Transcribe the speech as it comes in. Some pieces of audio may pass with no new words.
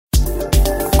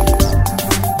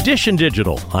Dish and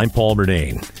Digital, I'm Paul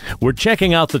Murnane. We're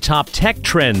checking out the top tech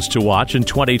trends to watch in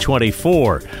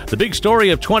 2024. The big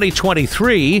story of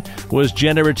 2023 was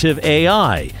generative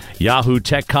AI. Yahoo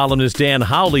tech columnist Dan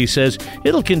Howley says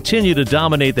it'll continue to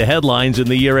dominate the headlines in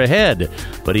the year ahead,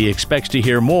 but he expects to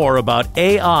hear more about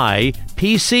AI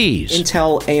PCs.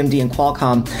 Intel, AMD, and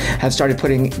Qualcomm have started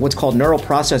putting what's called neural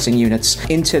processing units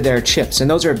into their chips. And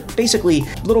those are basically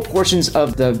little portions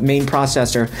of the main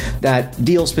processor that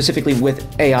deal specifically with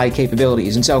AI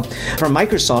capabilities. And so from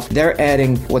Microsoft, they're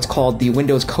adding what's called the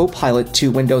Windows Copilot to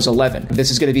Windows 11.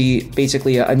 This is going to be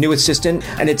basically a new assistant,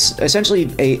 and it's essentially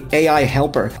a AI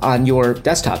helper on your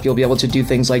desktop. You'll be able to do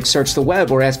things like search the web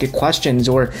or ask it questions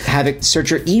or have it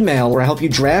search your email or help you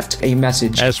draft a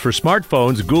message. As for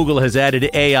smartphones, Google has added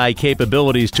AI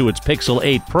capabilities to its Pixel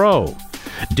 8 Pro.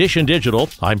 Dish and Digital,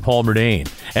 I'm Paul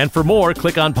Murnane. And for more,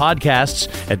 click on podcasts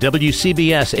at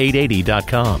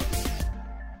WCBS880.com.